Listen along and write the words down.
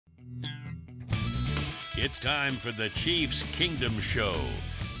It's time for the Chiefs Kingdom Show.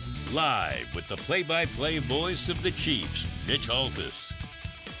 Live with the play-by-play voice of the Chiefs, Mitch Altus.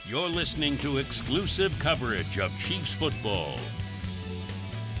 You're listening to exclusive coverage of Chiefs football.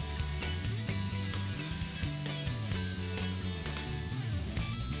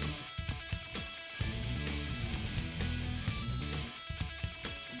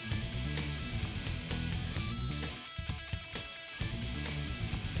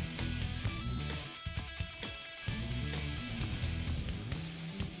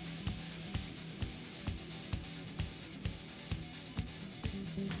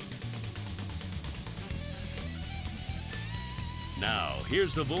 Now,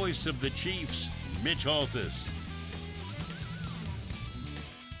 here's the voice of the Chiefs, Mitch Altus.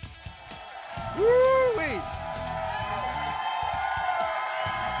 Woo-wee!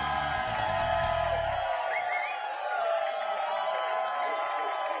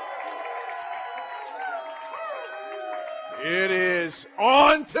 It is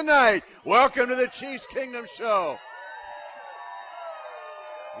on tonight. Welcome to the Chiefs Kingdom Show.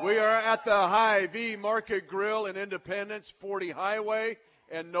 We are at the Hy-Vee Market Grill in Independence, 40 Highway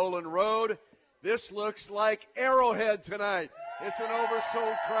and Nolan Road. This looks like Arrowhead tonight. It's an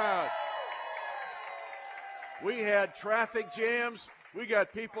oversold crowd. We had traffic jams. We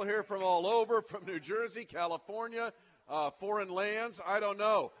got people here from all over, from New Jersey, California, foreign lands. I don't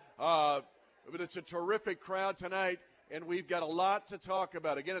know. But it's a terrific crowd tonight, and we've got a lot to talk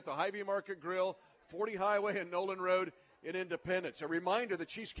about. Again, at the Hy-Vee Market Grill, 40 Highway and Nolan Road in Independence. A reminder, the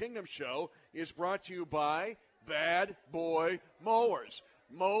Chiefs Kingdom Show is brought to you by Bad Boy Mowers.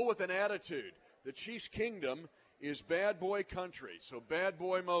 Mow with an attitude. The Chiefs Kingdom is bad boy country, so Bad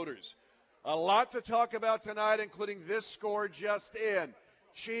Boy Motors. A lot to talk about tonight, including this score just in.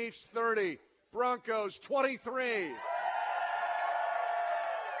 Chiefs 30, Broncos 23.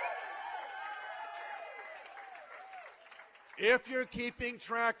 If you're keeping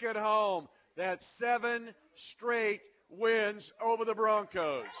track at home, that's 7 straight wins over the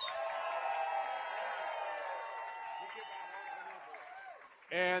Broncos.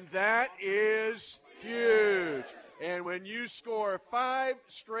 And that is huge. And when you score 5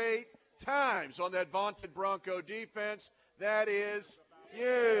 straight times on that vaunted Bronco defense, that is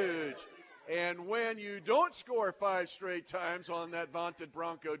huge. And when you don't score 5 straight times on that vaunted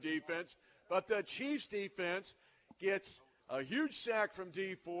Bronco defense, but the Chiefs defense gets a huge sack from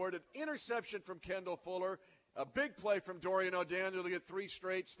D Ford, an interception from Kendall Fuller, a big play from Dorian O'Daniel to get 3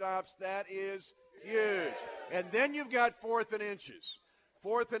 straight stops. That is huge. And then you've got 4th and inches.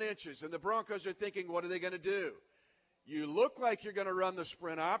 4th and inches. And the Broncos are thinking, what are they going to do? You look like you're going to run the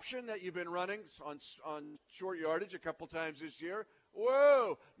sprint option that you've been running on short yardage a couple times this year.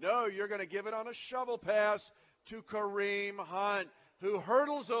 Whoa. No, you're going to give it on a shovel pass to Kareem Hunt, who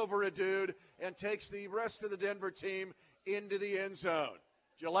hurdles over a dude and takes the rest of the Denver team into the end zone.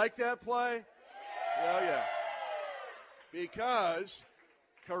 Did you like that play? Well, yeah. Because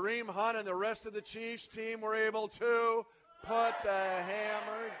Kareem Hunt and the rest of the Chiefs team were able to put the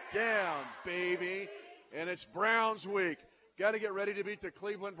hammer down, baby. And it's Browns week. Got to get ready to beat the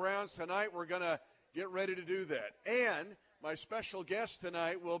Cleveland Browns tonight. We're going to get ready to do that. And my special guest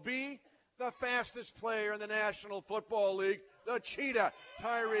tonight will be the fastest player in the National Football League, the Cheetah,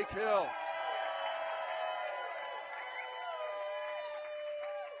 Tyreek Hill.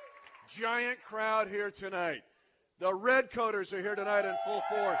 Giant crowd here tonight. The Redcoaters are here tonight in full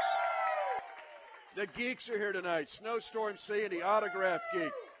force. The Geeks are here tonight. Snowstorm Sandy, Autograph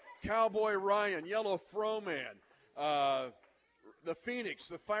Geek, Cowboy Ryan, Yellow Froman, the Phoenix,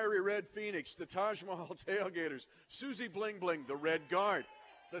 the Fiery Red Phoenix, the Taj Mahal Tailgaters, Susie Bling Bling, the Red Guard.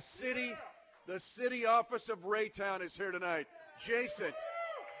 The city office of Raytown is here tonight. Jason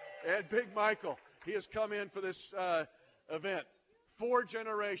and Big Michael, he has come in for this event. 4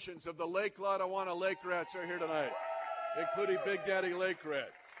 generations of the Lake Lotawana Lake Rats are here tonight, including Big Daddy Lake Rat.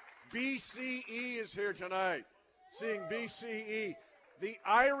 BCE is here tonight. Seeing BCE, the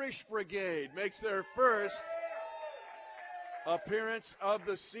Irish Brigade makes their first appearance of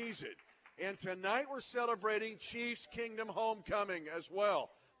the season. And tonight we're celebrating Chiefs Kingdom Homecoming as well.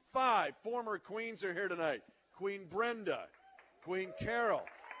 5 former queens are here tonight. Queen Brenda, Queen Carol,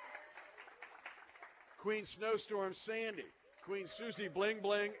 Queen Snowstorm Sandy, Queen Susie Bling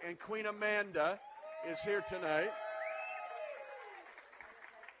Bling, and Queen Amanda is here tonight.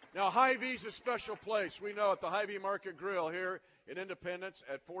 Now, Hy-Vee's a special place. We know at the Hy-Vee Market Grill here in Independence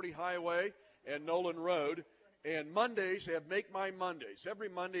at 40 Highway and Nolan Road. And Mondays, they have Make My Mondays. Every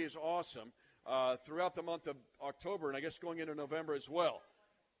Monday is awesome throughout the month of October, and I guess going into November as well.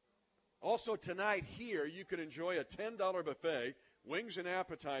 Also tonight here, you can enjoy a $10 buffet wings and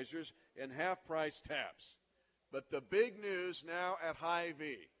appetizers, and half-price taps. But the big news now at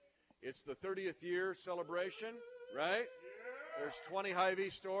Hy-Vee. It's the 30th year celebration, right? There's 20 Hy-Vee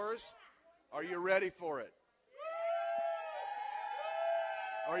stores. Are you ready for it?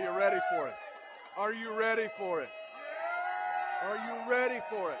 Are you ready for it? Are you ready for it? Are you ready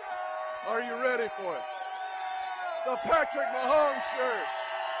for it? Are you ready for it? The Patrick Mahomes shirt.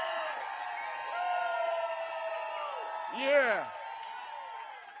 Yeah.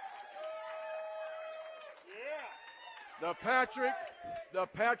 The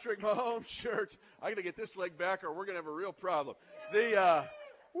Patrick Mahomes shirt. I got to get this leg back or we're going to have a real problem. The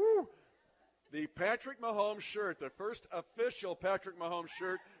Patrick Mahomes shirt, the first official Patrick Mahomes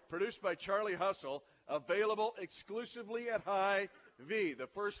shirt produced by Charlie Hustle, available exclusively at Hy-Vee. The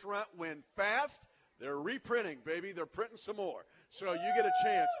first run went fast. They're reprinting, baby. They're printing some more. So you get a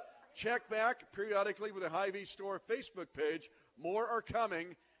chance. Check back periodically with the Hy-Vee store Facebook page. More are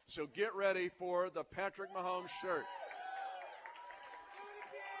coming, so get ready for the Patrick Mahomes shirt.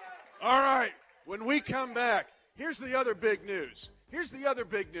 All right, when we come back, here's the other big news.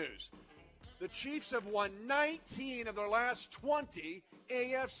 The Chiefs have won 19 of their last 20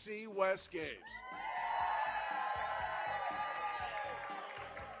 AFC West games.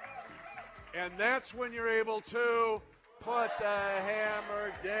 And that's when you're able to put the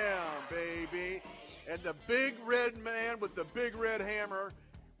hammer down, baby. And the big red man with the big red hammer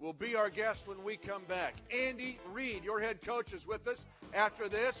will be our guest when we come back. Andy Reid, your head coach, is with us after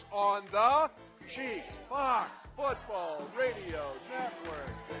this on the Chiefs Fox Football Radio Network.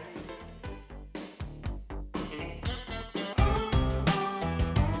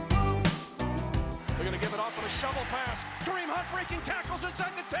 They're going to give it off on a shovel pass. Kareem Hunt breaking tackles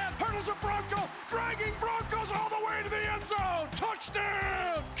inside the 10. Hurdles a Bronco, dragging Broncos all the way to the end zone.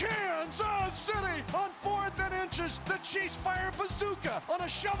 Touchdown, Kansas City. On 4th and inches, the Chiefs fire bazooka on a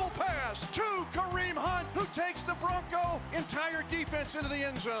shovel pass to Kareem Hunt, who takes the Bronco entire defense into the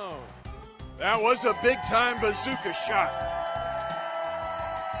end zone. That was a big-time bazooka shot.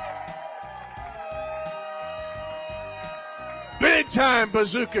 Big-time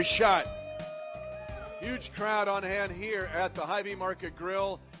bazooka shot. Huge crowd on hand here at the Hy-Vee Market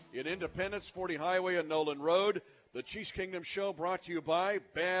Grill in Independence, 40 Highway and Nolan Road. The Chiefs Kingdom Show brought to you by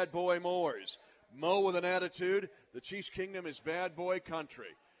Bad Boy Mowers. Mow with an attitude. The Chiefs Kingdom is bad boy country.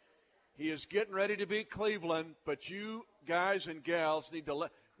 He is getting ready to beat Cleveland, but you guys and gals need to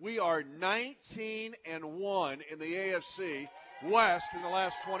we are 19-1 in the AFC West in the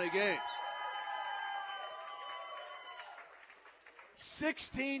last 20 games.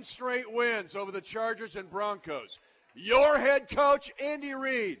 16 straight wins over the Chargers and Broncos. Your head coach, Andy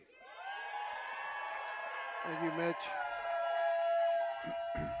Reid. Thank you, Mitch.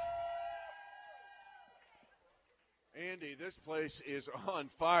 Andy, this place is on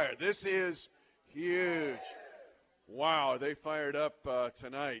fire. This is huge. Wow, they fired up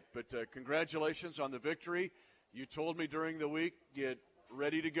tonight. But congratulations on the victory. You told me during the week, get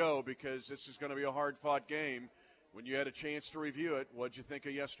ready to go because this is going to be a hard-fought game. When you had a chance to review it, what'd you think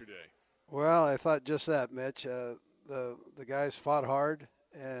of yesterday? Well, I thought just that, Mitch. The guys fought hard,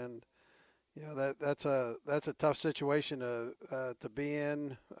 and you know that's a tough situation to be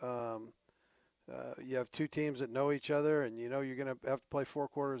in. You have two teams that know each other, and you know you're going to have to play 4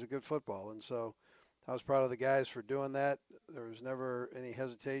 quarters of good football. And so I was proud of the guys for doing that. There was never any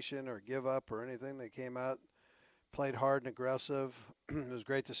hesitation or give up or anything. They came out, played hard and aggressive. It was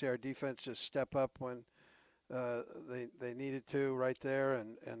great to see our defense just step up when they needed to right there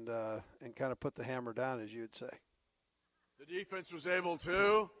and kind of put the hammer down, as you would say. The defense was able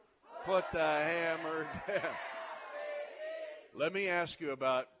to put the hammer down. Let me ask you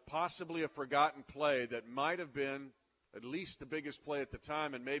about possibly a forgotten play that might have been at least the biggest play at the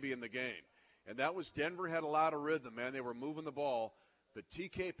time and maybe in the game. And that was Denver had a lot of rhythm, man. They were moving the ball. But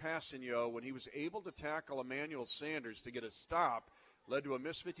T.K. Passigno, when he was able to tackle Emmanuel Sanders to get a stop, led to a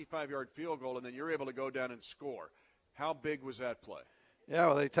missed 55-yard field goal, and then you're able to go down and score. How big was that play? Yeah,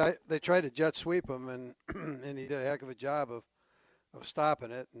 well, they tried to jet sweep him, and and he did a heck of a job of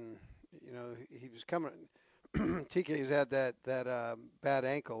stopping it. And you know he was coming. TK's had that bad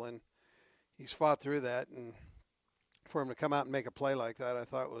ankle, and he's fought through that. And for him to come out and make a play like that, I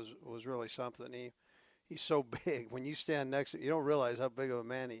thought was really something. He's so big. When you stand next to him, you don't realize how big of a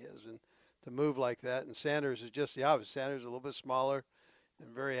man he is. And to move like that, and Sanders is just the opposite. Sanders is a little bit smaller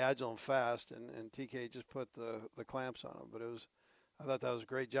and very agile and fast, and TK just put the clamps on him. But I thought that was a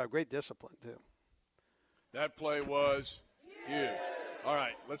great job, great discipline too. That play was huge. All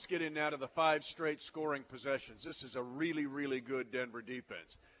right, let's get in now to the 5 straight scoring possessions. This is a really, really good Denver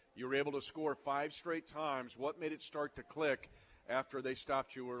defense. You were able to score 5 straight times. What made it start to click after they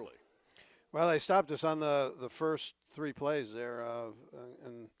stopped you early? Well, they stopped us on the first three plays there,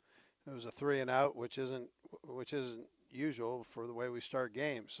 and it was a 3 and out, which isn't usual for the way we start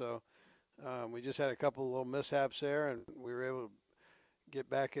games. So we just had a couple of little mishaps there, and we were able to get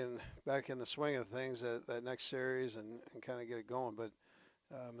back in the swing of things that next series and kind of get it going. But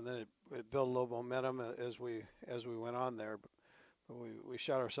and then it built a little momentum as we went on there. But we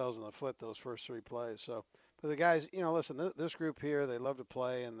shot ourselves in the foot those first three plays. So, but the guys, listen, this group here, they love to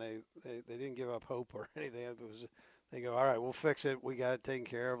play, and they didn't give up hope or anything. They go, all right, we'll fix it. We got it taken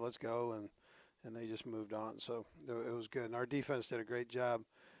care of. Let's go, and they just moved on. So it was good. And our defense did a great job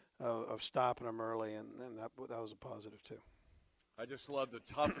of stopping them early, and that was a positive too. I just love the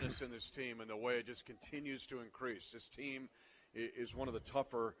toughness in this team and the way it just continues to increase. This team is one of the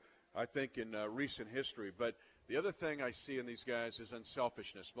tougher, I think, in recent history. But the other thing I see in these guys is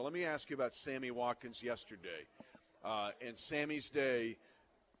unselfishness. But let me ask you about Sammy Watkins yesterday. And Sammy's day,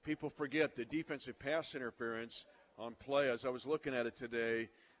 people forget the defensive pass interference on play. As I was looking at it today,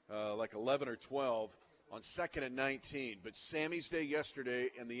 like 11 or 12 on 2nd and 19. But Sammy's day yesterday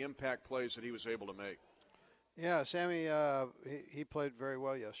and the impact plays that he was able to make. Yeah, Sammy, he played very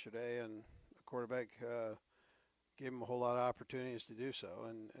well yesterday, and the quarterback gave him a whole lot of opportunities to do so,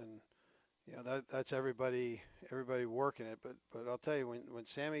 and that's everybody working it. But I'll tell you, when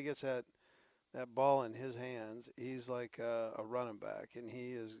Sammy gets that ball in his hands, he's like a running back, and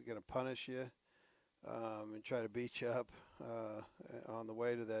he is going to punish you and try to beat you up on the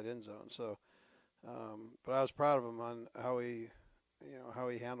way to that end zone. So, but I was proud of him on how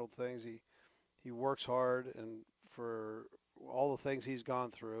he handled things. He works hard, and for all the things he's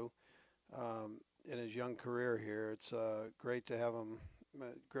gone through in his young career here, it's great to have him.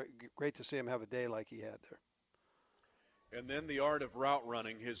 Great to see him have a day like he had there. And then the art of route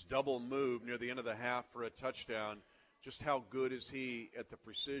running, his double move near the end of the half for a touchdown. Just how good is he at the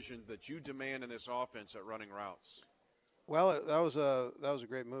precision that you demand in this offense at running routes? Well, that was a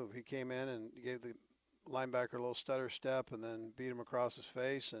great move. He came in and gave the linebacker a little stutter step, and then beat him across his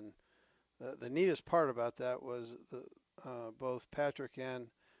face. And the neatest part about that was both Patrick and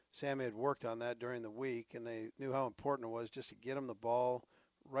Sammy had worked on that during the week, and they knew how important it was just to get him the ball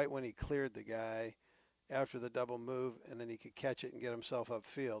right when he cleared the guy after the double move, and then he could catch it and get himself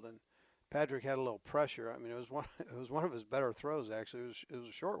upfield. And Patrick had a little pressure. I mean, it was one of his better throws, actually. It was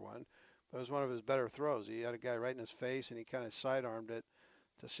a short one, but it was one of his better throws. He had a guy right in his face, and he kind of sidearmed it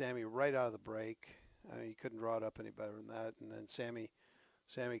to Sammy right out of the break. I mean, he couldn't draw it up any better than that. And then Sammy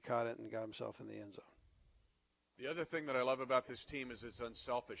caught it and got himself in the end zone. The other thing that I love about this team is its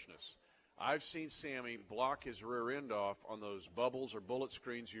unselfishness. I've seen Sammy block his rear end off on those bubbles or bullet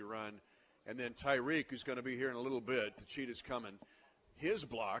screens you run, and then Tyreek, who's going to be here in a little bit, the cheat is coming, his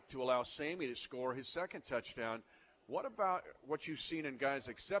block to allow Sammy to score his second touchdown. What about what you've seen in guys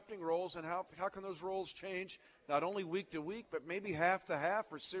accepting roles, and how can those roles change not only week to week, but maybe half to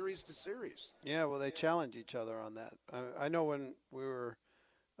half or series to series? Yeah, well, they challenge each other on that. I know when we were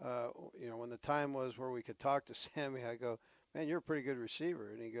when the time was where we could talk to Sammy, I go, man, you're a pretty good receiver.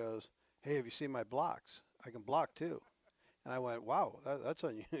 And he goes, hey, have you seen my blocks? I can block too. And I went, wow, that's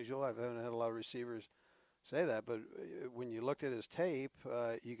unusual. I haven't had a lot of receivers say that. But when you looked at his tape,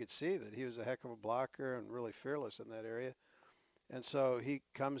 you could see that he was a heck of a blocker and really fearless in that area. And so he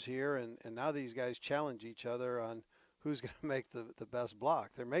comes here, and now these guys challenge each other on who's going to make the best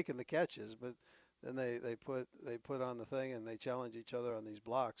block. They're making the catches, but then they put on the thing and they challenge each other on these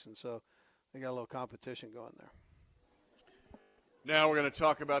blocks, and so they got a little competition going there. Now we're going to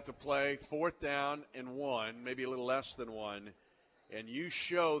talk about the play, 4th down and 1, maybe a little less than 1, and you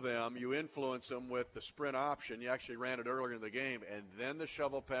show them, you influence them with the sprint option. You actually ran it earlier in the game, and then the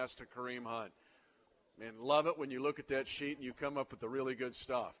shovel pass to Kareem Hunt. And love it when you look at that sheet and you come up with the really good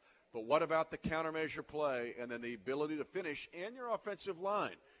stuff. But what about the countermeasure play and then the ability to finish and your offensive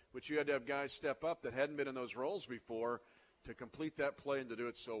line, which you had to have guys step up that hadn't been in those roles before to complete that play and to do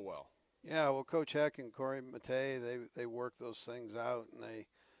it so well? Yeah, well, Coach Heck and Corey Matei, they work those things out, and they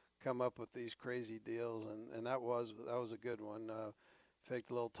come up with these crazy deals, and that was a good one. Faked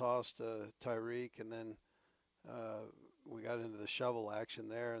a little toss to Tyreek, and then we got into the shovel action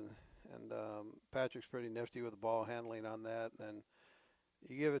there, and Patrick's pretty nifty with the ball handling on that. And then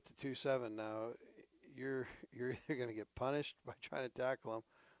you give it to 2-7 now, you're either going to get punished by trying to tackle him,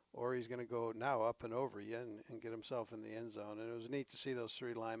 or he's going to go now up and over you and get himself in the end zone. And it was neat to see those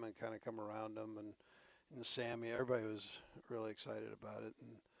three linemen kind of come around him, and Sammy. Everybody was really excited about it,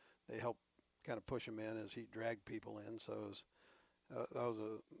 and they helped kind of push him in as he dragged people in. So it was,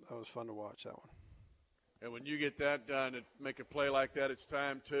 that was fun to watch, that one. And when you get that done and make a play like that, it's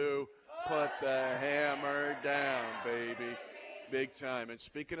time to put the hammer down, baby. Big time. And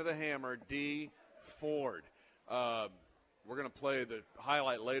speaking of the hammer, D. Ford. We're going to play the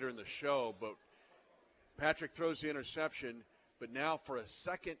highlight later in the show, but Patrick throws the interception, but now for a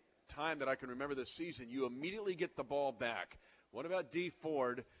second time that I can remember this season, you immediately get the ball back. What about D.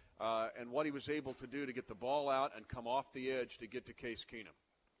 Ford and what he was able to do to get the ball out and come off the edge to get to Case Keenum?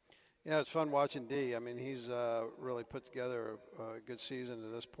 Yeah, it's fun watching D. I mean, he's really put together a good season to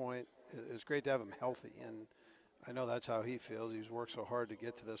this point. It's great to have him healthy, and I know that's how he feels. He's worked so hard to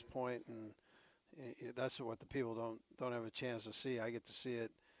get to this point, and that's what the people don't have a chance to see. I get to see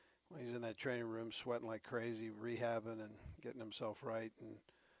it when he's in that training room sweating like crazy, rehabbing and getting himself right,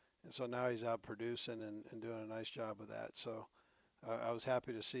 and so now he's out producing and doing a nice job of that. So I was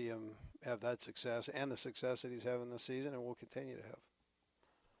happy to see him have that success and the success that he's having this season, and will continue to have.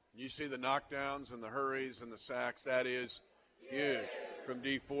 You see the knockdowns and the hurries and the sacks. That is huge from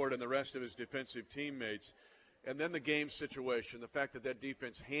D. Ford and the rest of his defensive teammates. And then the game situation, the fact that that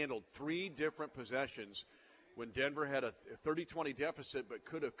defense handled 3 different possessions when Denver had a 30-20 deficit but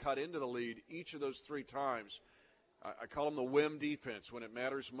could have cut into the lead each of those 3 times. I call them the whim defense when it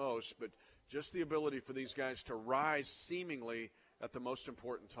matters most, but just the ability for these guys to rise seemingly at the most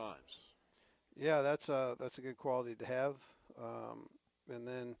important times. Yeah, that's a good quality to have. And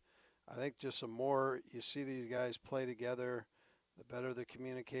then I think just some more, you see these guys play together, the better the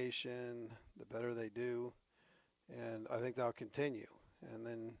communication, the better they do. And I think that'll continue. And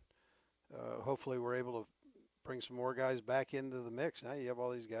then hopefully we're able to bring some more guys back into the mix. Now you have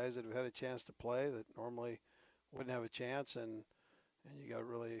all these guys that have had a chance to play that normally wouldn't have a chance, and you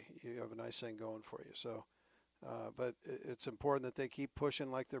have a nice thing going for you. So, but it's important that they keep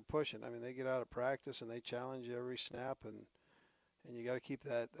pushing like they're pushing. I mean, they get out of practice and they challenge you every snap, and you got to keep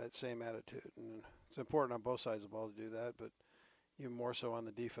that same attitude. And it's important on both sides of the ball to do that, but even more so on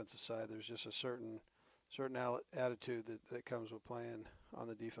the defensive side. There's just a certain attitude that comes with playing on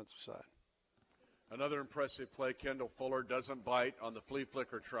the defensive side. Another impressive play, Kendall Fuller doesn't bite on the flea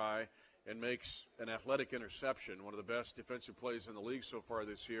flicker try and makes an athletic interception, one of the best defensive plays in the league so far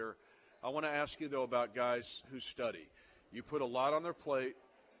this year. I want to ask you, though, about guys who study. You put a lot on their plate,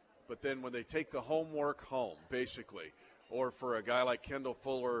 but then when they take the homework home, basically, or for a guy like Kendall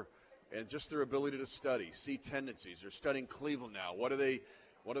Fuller and just their ability to study, see tendencies. They're studying Cleveland now. What do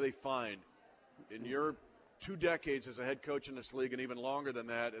they find? In your 2 decades as a head coach in this league and even longer than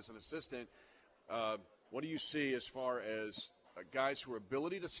that as an assistant, what do you see as far as guys who are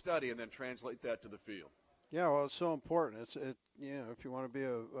ability to study and then translate that to the field? Yeah, well, it's so important. If you want to be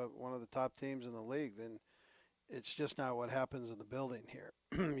one of the top teams in the league, then it's just not what happens in the building here.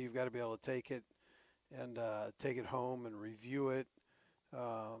 You've got to be able to take it and take it home and review it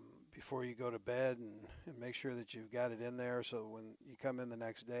before you go to bed, and make sure that you've got it in there so when you come in the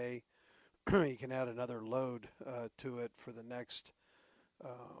next day, you can add another load to it for the next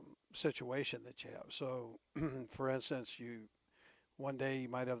situation that you have. So, for instance, one day you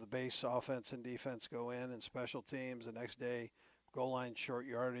might have the base offense and defense go in and special teams. The next day, goal line, short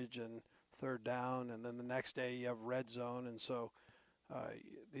yardage, and third down. And then the next day you have red zone. And so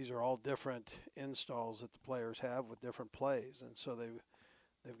these are all different installs that the players have with different plays. And so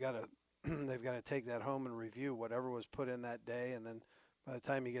they've got to they've got to take that home and review whatever was put in that day. And then by the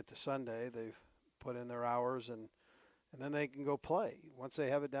time you get to Sunday, they've put in their hours, and then they can go play. Once they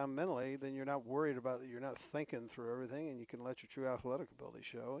have it down mentally, then you're not worried about it. You're not thinking through everything, and you can let your true athletic ability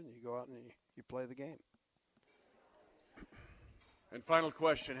show, and you go out and you play the game. And final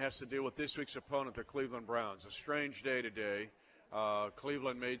question has to do with this week's opponent, the Cleveland Browns. A strange day today.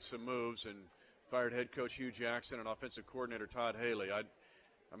 Cleveland made some moves and fired head coach Hugh Jackson and offensive coordinator Todd Haley.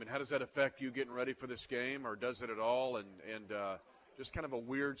 I mean, how does that affect you getting ready for this game, or does it at all? And just kind of a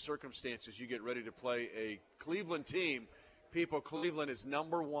weird circumstance as you get ready to play a Cleveland team. Cleveland is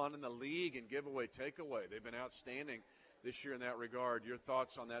number 1 in the league in giveaway takeaway. They've been outstanding this year in that regard. Your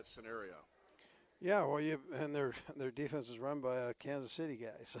thoughts on that scenario? Yeah, well, and their defense is run by a Kansas City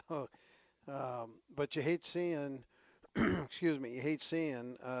guy. So, but you hate seeing, you hate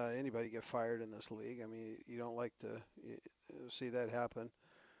seeing anybody get fired in this league. I mean, you don't like to see that happen.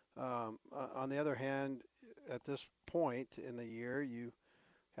 On the other hand, at this point in the year, you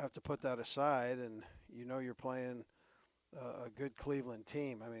have to put that aside, and you're playing a good Cleveland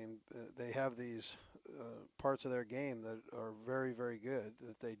team. I mean, they have these parts of their game that are very, very good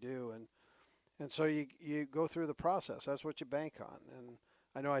that they do, and so you go through the process. That's what you bank on. And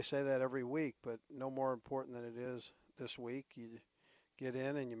I know I say that every week, but no more important than it is this week. You get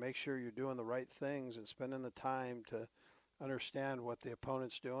in and you make sure you're doing the right things and spending the time to understand what the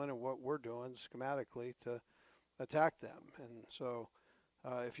opponent's doing and what we're doing schematically to attack them. And so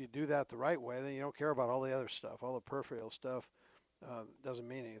if you do that the right way, then you don't care about all the other stuff, all the peripheral stuff. doesn't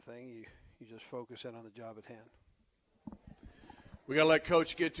mean anything. You just focus in on the job at hand. We got to let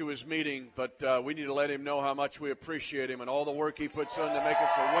Coach get to his meeting, but we need to let him know how much we appreciate him and all the work he puts in to make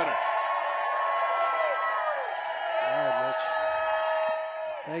us a winner. All right, Mitch.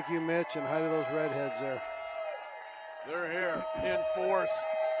 Thank you, Mitch, and hi to those redheads there. They're here in force.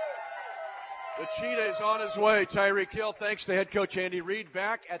 The Cheetah is on his way. Tyreek Hill, thanks to head coach Andy Reid,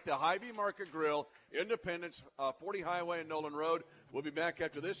 back at the Hy-Vee Market Grill, Independence, 40 Highway and Nolan Road. We'll be back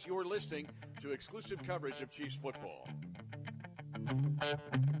after this. You're listening to exclusive coverage of Chiefs football.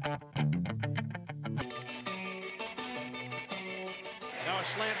 Now a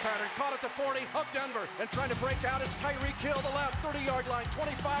slant pattern, caught at the 40, up Denver, and trying to break out is Tyreek Hill, the left, 30-yard line,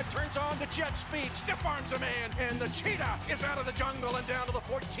 25, turns on the jet speed, stiff arms a man, and the Cheetah is out of the jungle and down to the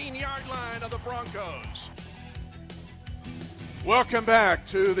 14-yard line of the Broncos. Welcome back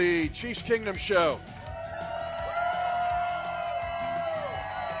to the Chiefs Kingdom Show.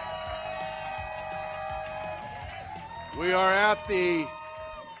 We are at the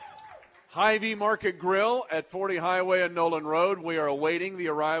Hy-Vee Market Grill at 40 Highway and Nolan Road. We are awaiting the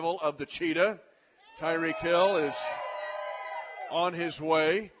arrival of the Cheetah. Tyreek Hill is on his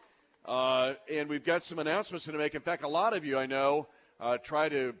way. And we've got some announcements to make. In fact, a lot of you I know try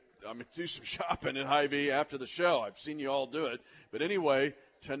to do some shopping at Hy-Vee after the show. I've seen you all do it. But anyway,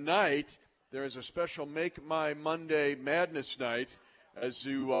 tonight there is a special Make My Monday Madness night as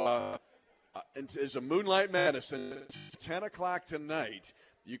a Moonlight Madness. And it's 10 o'clock tonight.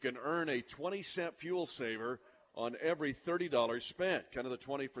 You can earn a 20-cent fuel saver on every $30 spent. Kind of the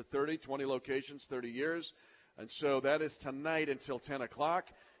 20 for 30, 20 locations, 30 years. And so that is tonight until 10 o'clock.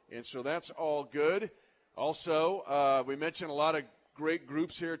 And so that's all good. Also, we mentioned a lot of great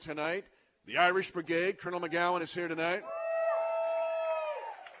groups here tonight. The Irish Brigade, Colonel McGowan is here tonight.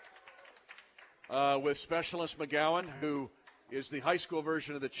 With Specialist McGowan, who is the high school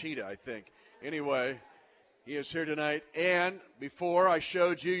version of the Cheetah, I think. Anyway, he is here tonight. And before I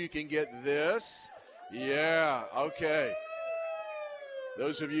showed you, you can get this. Yeah, okay.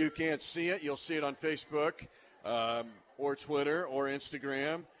 Those of you who can't see it, you'll see it on Facebook or Twitter or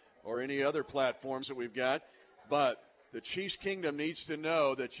Instagram or any other platforms that we've got. But the Chiefs Kingdom needs to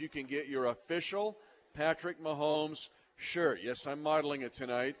know that you can get your official Patrick Mahomes shirt. Yes, I'm modeling it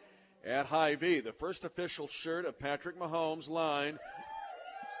tonight at Hy-Vee. The first official shirt of Patrick Mahomes line,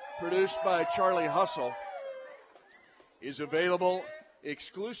 produced by Charlie Hustle, is available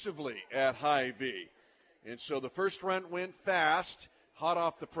exclusively at Hy-Vee. And so the first run went fast, hot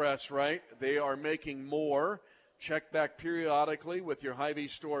off the press, right? They are making more. Check back periodically with your Hy-Vee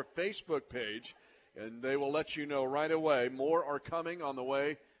store Facebook page, and they will let you know right away. More are coming on the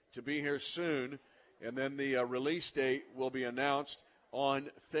way to be here soon, and then the release date will be announced on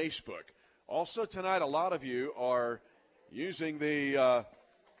Facebook. Also tonight, a lot of you are using the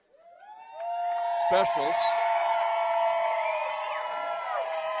specials.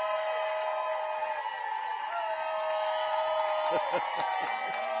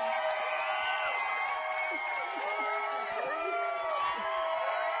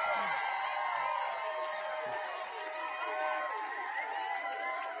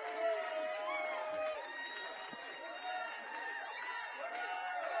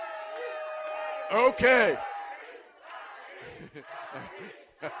 Okay.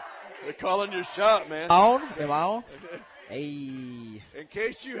 They're calling your shot, man. Am I on? Hey. In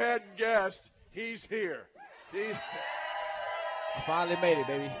case you hadn't guessed, he's here. I finally made it,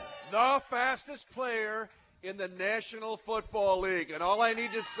 baby. The fastest player in the National Football League. And all I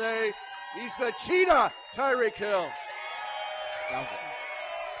need to say, he's the Cheetah, Tyreek Hill.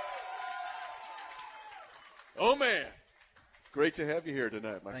 Oh, man. Great to have you here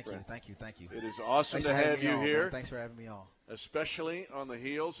tonight, my friend. Thank you. It is awesome to have you here. Thanks for having me on. Especially on the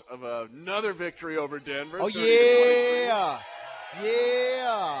heels of another victory over Denver. Oh, yeah.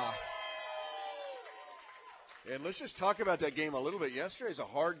 Yeah. And let's just talk about that game a little bit. Yesterday's a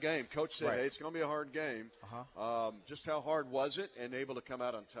hard game. Coach said, hey, it's going to be a hard game. Just how hard was it and able to come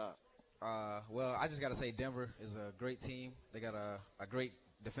out on top? Well, I just got to say Denver is a great team. They got a great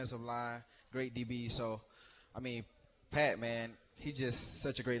defensive line, great DB. So, I mean, Pat, man, he's just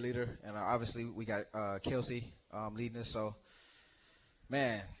such a great leader. And obviously we got Kelsey leading us. So,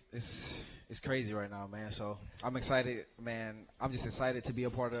 man, it's crazy right now, man. So I'm excited, man. I'm just excited to be a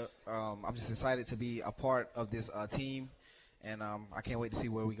part of this team, and I can't wait to see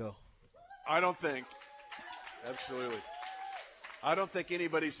where we go. I don't think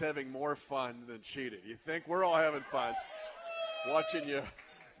anybody's having more fun than Cheetah. You think we're all having fun watching you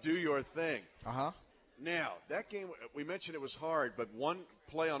do your thing. Now, that game, we mentioned it was hard, but one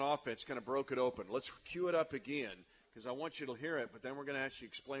play on offense kind of broke it open. Let's cue it up again. because I want you to hear it, but then we're going to actually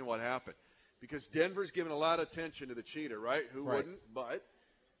explain what happened. Because Denver's given a lot of attention to the cheetah, right? Who wouldn't? But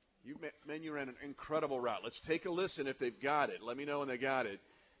you ran an incredible route. Let's take a listen if they've got it. Let me know when they got it.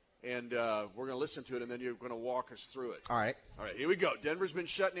 And we're going to listen to it, and then you're going to walk us through it. All right. All right, here we go. Denver's been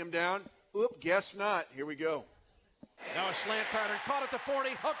shutting him down. Oop, guess not. Here we go. Now a slant pattern, caught at the 40,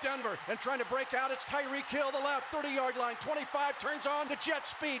 up Denver, and trying to break out. It's Tyreek Hill, the left, 30-yard line, 25, turns on the jet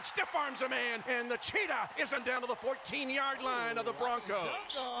speed, stiff arms a man, and the cheetah isn't down to the 14-yard line of the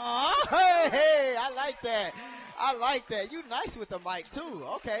Broncos. Oh, hey, I like that. I like that. You nice with the mic, too.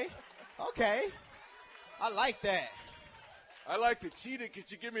 Okay. I like that. I like the cheetah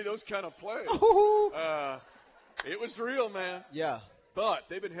because you give me those kind of plays. It was real, man. Yeah. But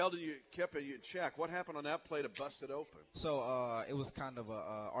they've been kept you in check. What happened on that play to bust it open? So it was kind of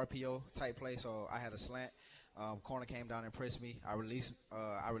a RPO type play. So I had a slant. Corner came down and pressed me. I released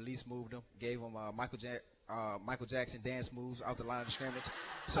moved him, gave him Michael Jackson dance moves off the line of scrimmage.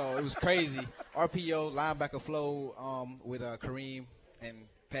 So it was crazy. RPO linebacker flow with Kareem and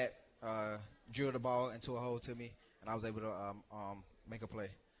Pat drilled the ball into a hole to me, and I was able to make a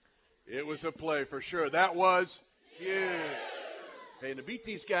play. It was a play for sure. That was huge. Hey, and to beat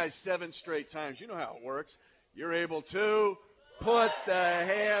these guys 7 straight times, you know how it works. You're able to put the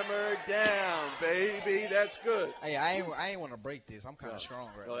hammer down, baby. That's good. Hey, I ain't want to break this. I'm kind of strong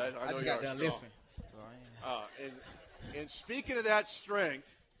right now. I just got done lifting. And speaking of that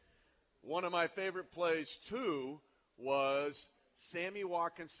strength, one of my favorite plays, too, was Sammy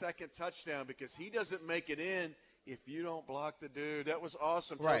Watkins' second touchdown because he doesn't make it in if you don't block the dude. That was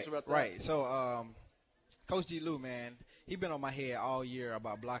awesome. Tell us about that. Right. So, Coach G. Lou, man, he been on my head all year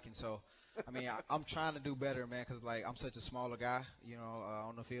about blocking. So, I mean, I'm trying to do better, man, because, like, I'm such a smaller guy,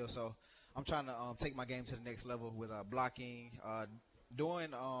 on the field. So, I'm trying to take my game to the next level with blocking,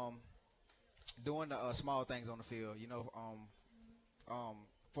 doing the small things on the field,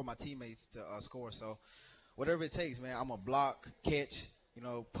 for my teammates to score. So, whatever it takes, man, I'm going to block, catch,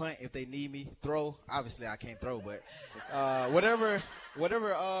 punt if they need me, throw. Obviously, I can't throw, but whatever,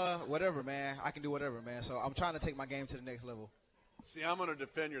 man, I can do whatever, man. So I'm trying to take my game to the next level. See, I'm going to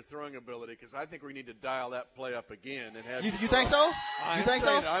defend your throwing ability because I think we need to dial that play up again and have you think so? You think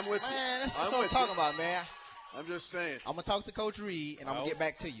so? I'm with you. Man, that's what I'm talking about, man. I'm just saying. I'm going to talk to Coach Reid, and I'm going to get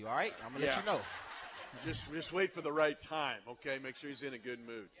back to you, all right? I'm going to let you know. Just wait for the right time, okay? Make sure he's in a good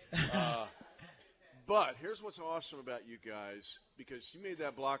mood. But here's what's awesome about you guys, because you made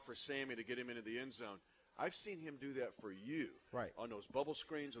that block for Sammy to get him into the end zone. I've seen him do that for you on those bubble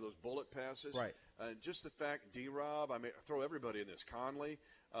screens or those bullet passes. Right. And just the fact, D-Rob, I may throw everybody in this, Conley,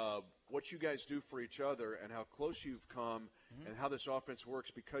 what you guys do for each other and how close you've come and how this offense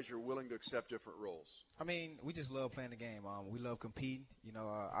works because you're willing to accept different roles. I mean, we just love playing the game. We love competing.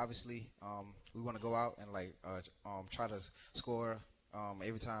 Obviously, we want to go out and, try to score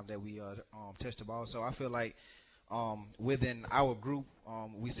every time that we touch the ball. So I feel like within our group,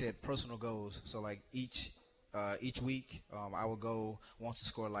 we set personal goals. So each week, our goal wants to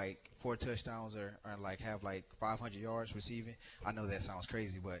score 4 touchdowns or have 500 yards receiving. I know that sounds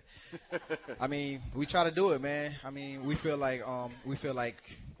crazy, but I mean, we try to do it, man. I mean, we feel like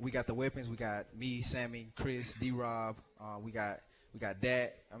we got the weapons. We got me, Sammy, Chris, D-Rob. We got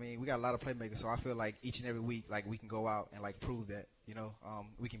that. I mean, we got a lot of playmakers. So I feel like each and every week, we can go out and prove that,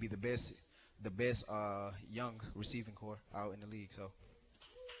 we can be the best young receiving corps out in the league. So.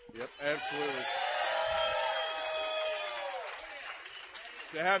 Yep, absolutely.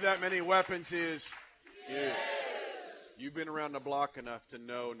 To have that many weapons is huge. You've been around the block enough to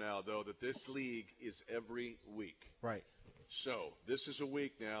know now, though, that this league is every week. Right. So this is a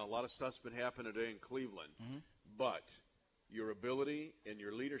week now. A lot of stuff's been happening today in Cleveland. But your ability and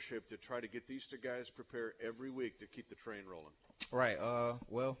your leadership to try to get these 2 guys prepared every week to keep the train rolling. Right.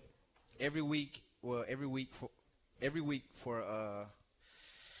 Well, every week for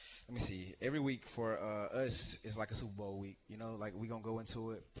let me see. Every week for us is like a Super Bowl week. We're going to go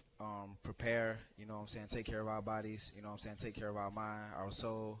into it, prepare, take care of our bodies, take care of our mind, our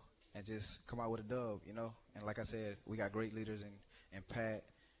soul, and just come out with a dub, And like I said, we got great leaders in Pat,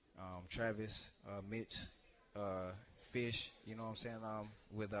 Travis, Mitch, Fish,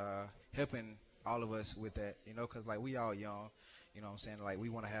 with helping all of us with that, because we all young, we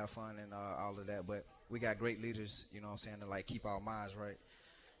want to have fun and all of that, but we got great leaders, to keep our minds right.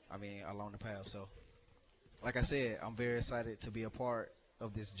 I mean, along the path. So, like I said, I'm very excited to be a part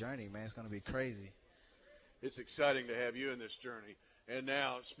of this journey, man. It's going to be crazy. It's exciting to have you in this journey. And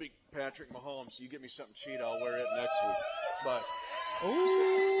now, speak Patrick Mahomes. You get me something cheap, I'll wear it next week. But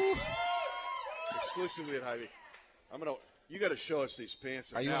exclusively at Hy-Vee. You got to show us these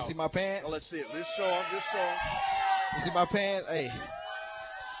pants. You want to see my pants? Let's see it. Just show them. You see my pants? Hey,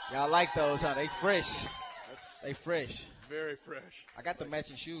 y'all like those, huh? They fresh. That's They fresh. very fresh. I got the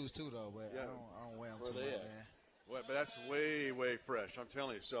matching shoes too, though, but Yeah. I don't wear them Where too they much, at? man. Well, but that's way, way fresh. I'm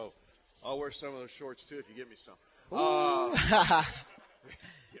telling you. So I'll wear some of those shorts too if you get me some. Ooh. Yeah,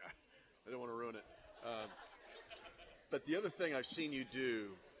 I don't want to ruin it. But the other thing I've seen you do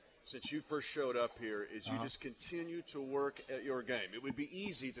since you first showed up here is you just continue to work at your game. It would be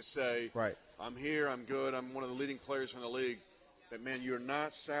easy to say, Right. I'm here, I'm good, I'm one of the leading players in the league. But, man, you're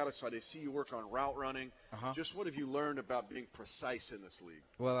not satisfied. I see you work on route running. Just what have you learned about being precise in this league?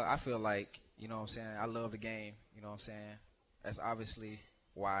 Well, I feel like, you know what I'm saying, I love the game, you know what I'm saying. That's obviously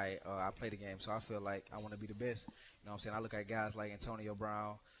why I play the game. So I feel like I want to be the best. You know what I'm saying? I look at guys like Antonio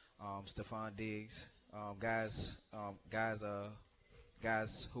Brown, Stephon Diggs, guys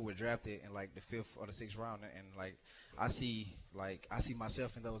who were drafted in like the 5th or the 6th round, and like I see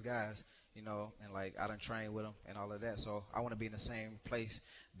myself in those guys, you know, and like I done train with them and all of that. So I want to be in the same place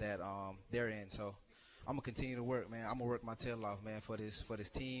that they're in. So I'm gonna continue to work, man. I'm gonna work my tail off, man, for this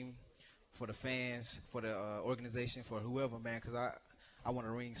team, for the fans, for the organization, for whoever, man, because I want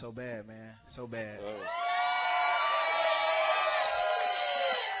to ring so bad, man, so bad.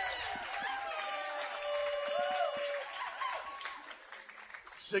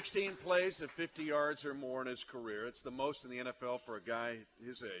 16 plays of 50 yards or more in his career. It's the most in the NFL for a guy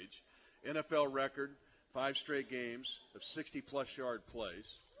his age. NFL record, 5 straight games of 60-plus yard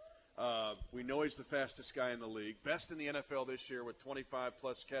plays. We know he's the fastest guy in the league. Best in the NFL this year with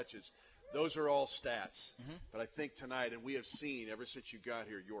 25-plus catches. Those are all stats. But I think tonight, and we have seen ever since you got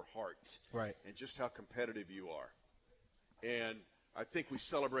here, your heart. Right. And just how competitive you are. And I think we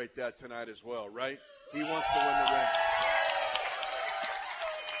celebrate that tonight as well, right? He wants to win the ring.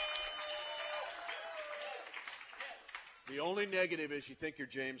 The only negative is you think you're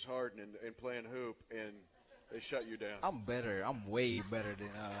James Harden and playing hoop, and they shut you down. I'm better. I'm way better than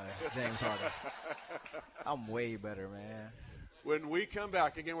James Harden. I'm way better, man. When we come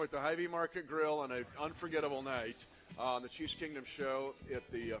back, again, with the Hy-Vee Market Grill on an unforgettable night on the Chiefs Kingdom Show at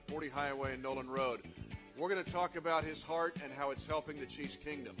the 40 Highway and Nolan Road, we're going to talk about his heart and how it's helping the Chiefs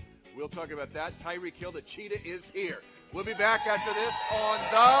Kingdom. We'll talk about that. Tyreek Hill, the Cheetah, is here. We'll be back after this on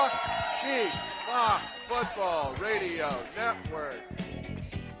the Chiefs Fox Football Radio Network.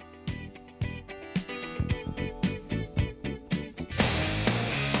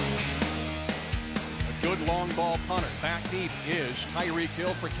 Good long ball punter. Back deep is Tyreek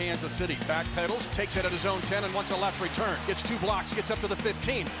Hill for Kansas City. Back pedals, takes it at his own 10 and wants a left return. Gets 2 blocks, gets up to the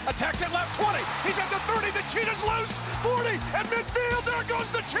 15. Attacks at left 20. He's at the 30. The Cheetah's loose. 40 at midfield. There goes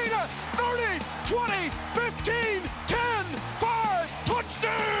the Cheetah. 30, 20, 15, 10, 5.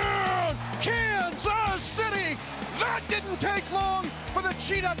 Touchdown! Kansas City. That didn't take long for the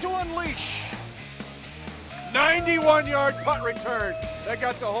Cheetah to unleash. 91-yard punt return. That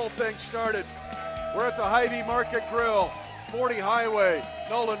got the whole thing started. We're at the Hy-Vee Market Grill, 40 Highway,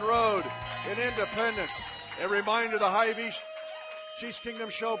 Nolan Road in Independence. A reminder, the Hy-Vee Chiefs Kingdom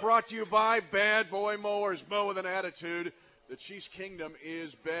Show brought to you by Bad Boy Mowers. Mow with an attitude. The Chiefs Kingdom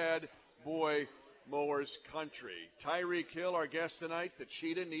is Bad Boy Mowers country. Tyreek Hill, our guest tonight. The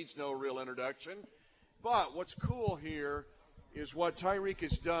Cheetah needs no real introduction. But what's cool here is what Tyreek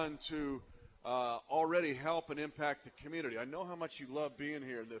has done to already help and impact the community. I know how much you love being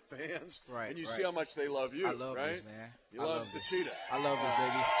here, the fans, Right, and you right. see how much they love you. I love right? this, man. You I love love the this. Cheetah. I love this,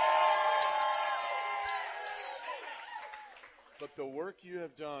 baby. But the work you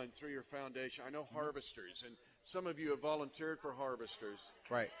have done through your foundation, I know Harvesters, and some of you have volunteered for Harvesters.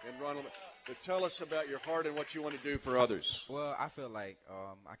 Right. And Ronald, but tell us about your heart and what you want to do for others. Well, I feel like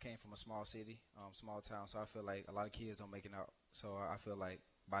I came from a small city, small town, so I feel like a lot of kids don't make it out. So I feel like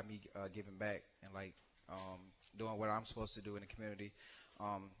by me giving back and like doing what I'm supposed to do in the community,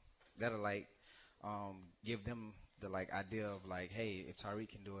 that'll like give them the like idea of like, hey, if Tyreek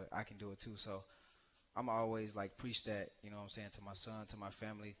can do it, I can do it too. So I'm always like preach that, you know what I'm saying, to my son, to my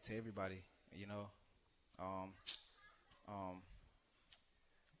family, to everybody, you know,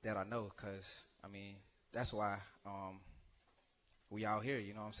 that I know, because I mean that's why we out here,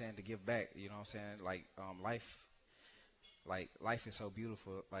 you know what I'm saying, to give back, you know what I'm saying, life is so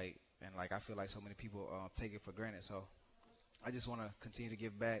beautiful, like, and like I feel like so many people take it for granted. So I just want to continue to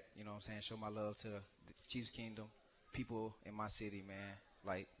give back, you know what I'm saying, show my love to the Chiefs Kingdom, people in my city, man.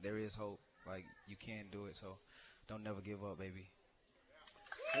 Like, there is hope. Like, you can do it, so don't never give up, baby.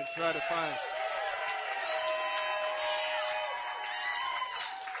 And try to find.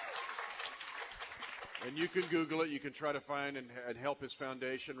 And you can Google it. You can try to find and help his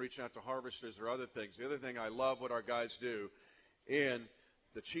foundation, reaching out to Harvesters or other things. The other thing, I love what our guys do. And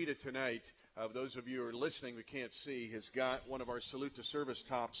the Cheetah tonight Those of you who are listening, we can't see, has got one of our Salute to Service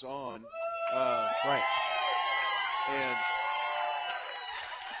tops on. Right. And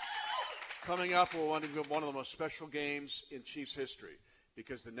coming up, we're one of the most special games in Chiefs history,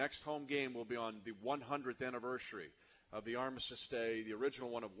 because the next home game will be on the 100th anniversary of the Armistice Day, the original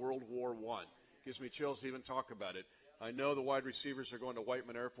one of World War I. Gives me chills to even talk about it. I know the wide receivers are going to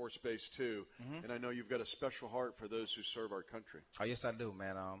Whiteman Air Force Base too, and I know you've got a special heart for those who serve our country. Oh, yes, I do,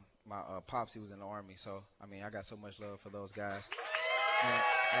 man. My pops, he was in the Army, so, I mean, I got so much love for those guys. Man,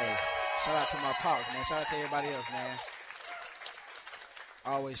 hey, shout out to my pops, man. Shout out to everybody else, man.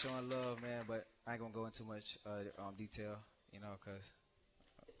 Always showing love, man, but I ain't going to go into much detail, because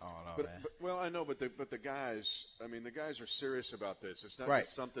I don't know, man. Well, I know, but the guys, I mean, the guys are serious about this. It's not Right.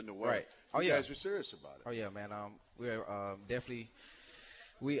 just something to wear. Right. Oh, you yeah. guys are serious about it. Oh, yeah, man. We're definitely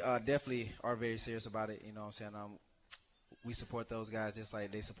are very serious about it, you know what I'm saying? We support those guys just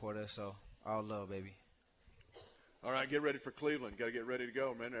like they support us, so all love, baby. All right, get ready for Cleveland. Got to get ready to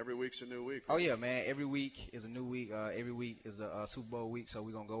go, man. Every week's a new week. Oh, yeah, man. Every week is a new week. Every week is a Super Bowl week, so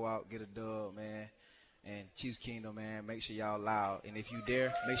we're going to go out, get a dub, man. And Chiefs Kingdom, man, make sure y'all loud. And if you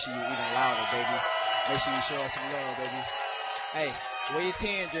dare, make sure you even louder, baby. Make sure you show us some love, baby. Hey, wear your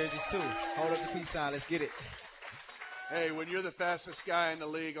 10 jerseys, too. Hold up the peace sign. Let's get it. Hey, when you're the fastest guy in the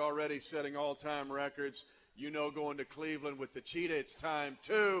league already setting all-time records, going to Cleveland with the Cheetah, it's time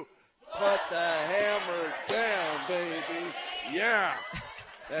to put the hammer down, baby. Yeah,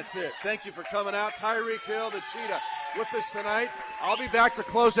 that's it. Thank you for coming out. Tyreek Hill, the Cheetah, with us tonight. I'll be back to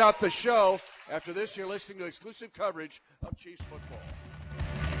close out the show. After this, you're listening to exclusive coverage of Chiefs football.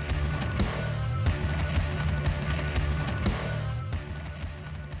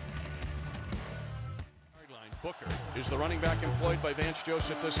 Booker is the running back employed by Vance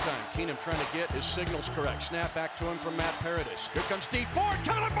Joseph this time. Keenum trying to get his signals correct. Snap back to him from Matt Paradis. Here comes D. Ford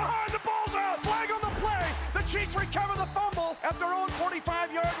coming up behind. The ball's out. Flag on the play. The Chiefs recover the fumble at their own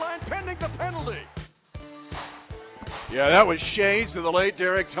 45-yard line, pending the penalty. Yeah, that was shades of the late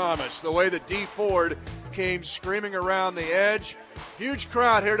Derek Thomas. The way that D. Ford came screaming around the edge. Huge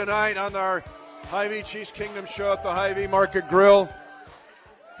crowd here tonight on our Hy-Vee Chiefs Kingdom show at the Hy-Vee Market Grill.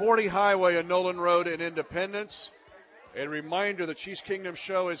 40 Highway and Nolan Road in Independence. A reminder, the Chiefs Kingdom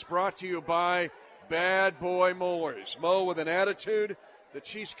show is brought to you by Bad Boy Mowers. Mow with an attitude. The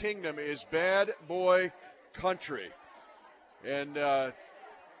Chiefs Kingdom is Bad Boy Country. And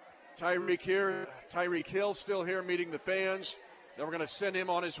Tyreek Hill still here meeting the fans. Then we're going to send him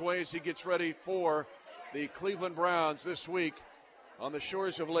on his way as he gets ready for the Cleveland Browns this week on the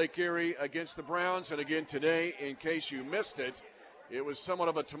shores of Lake Erie against the Browns. And again today, in case you missed it, it was somewhat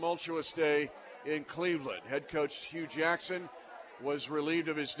of a tumultuous day in Cleveland. Head coach Hugh Jackson was relieved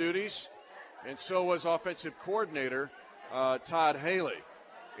of his duties, and so was offensive coordinator Todd Haley.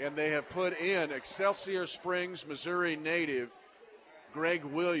 And they have put in Excelsior Springs, Missouri native Greg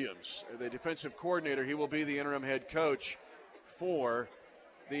Williams, the defensive coordinator. He will be the interim head coach for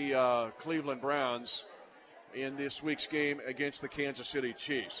the Cleveland Browns in this week's game against the Kansas City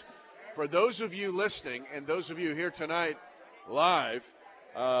Chiefs. For those of you listening and those of you here tonight live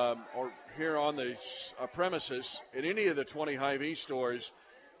or here on the premises at any of the 20 Hy-Vee stores,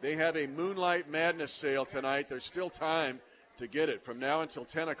 they have a Moonlight Madness sale tonight. There's still time to get it. From now until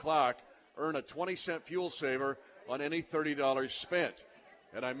 10 o'clock, earn a 20-cent fuel saver on any $30 spent.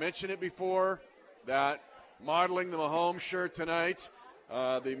 And I mentioned it before that modeling the Mahomes shirt tonight,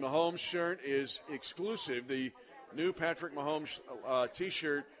 the Mahomes shirt is exclusive. The new Patrick Mahomes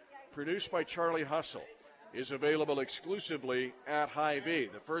T-shirt produced by Charlie Hustle is available exclusively at Hy-Vee.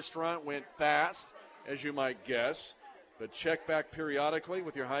 The first run went fast, as you might guess, but check back periodically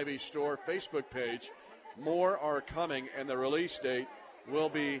with your Hy-Vee store Facebook page. More are coming, and the release date will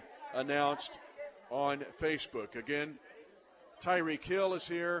be announced on Facebook. Again, Tyreek Hill is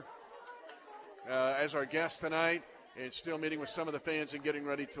here as our guest tonight, and still meeting with some of the fans and getting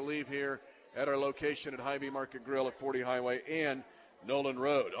ready to leave here at our location at Hy-Vee Market Grill at 40 Highway and Nolan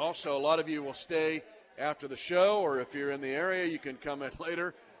Road. Also, a lot of you will stay after the show, or if you're in the area, you can come in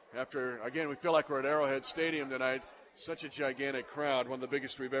later. Again, we feel like we're at Arrowhead Stadium tonight. Such a gigantic crowd, one of the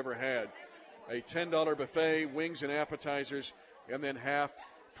biggest we've ever had. A $10 buffet, wings and appetizers, and then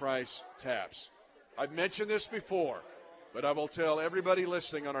half-price taps. I've mentioned this before, but I will tell everybody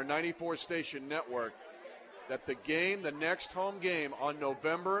listening on our 94-station network that the next home game on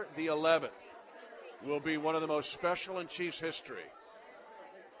November the 11th, will be one of the most special in Chiefs history,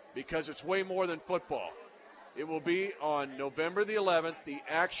 because it's way more than football. It will be on November the 11th, the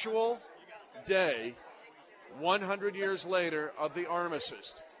actual day, 100 years later, of the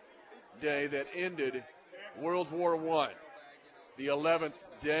Armistice Day that ended World War I. The 11th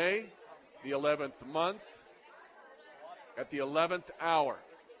day, the 11th month at the 11th hour.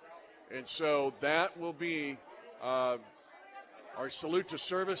 And so that will be our salute to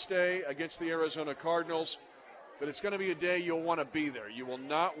service day against the Arizona Cardinals. But it's going to be a day you'll want to be there. You will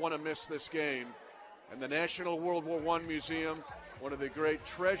not want to miss this game. And the National World War I Museum, one of the great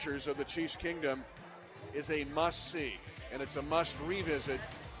treasures of the Chiefs Kingdom, is a must-see. And it's a must-revisit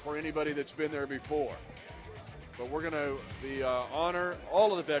for anybody that's been there before. But we're going to honor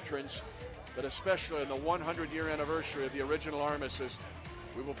all of the veterans, but especially in the 100-year anniversary of the original armistice.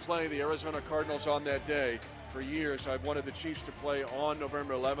 We will play the Arizona Cardinals on that day. For years, I've wanted the Chiefs to play on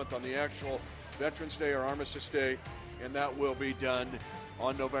November 11th on the actual Veterans Day or Armistice Day, and that will be done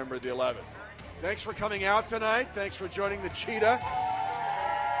on November the 11th. Thanks for coming out tonight. Thanks for joining the Cheetah.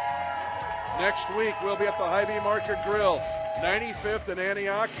 Next week, we'll be at the Hy-Vee Market Grill, 95th and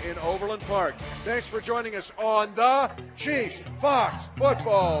Antioch in Overland Park. Thanks for joining us on the Chiefs Fox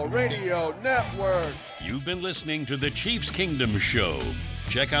Football Radio Network. You've been listening to the Chiefs Kingdom Show.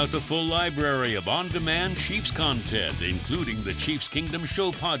 Check out the full library of on-demand Chiefs content, including the Chiefs Kingdom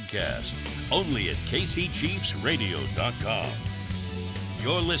Show podcast, only at kcchiefsradio.com.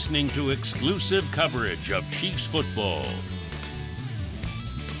 You're listening to exclusive coverage of Chiefs football.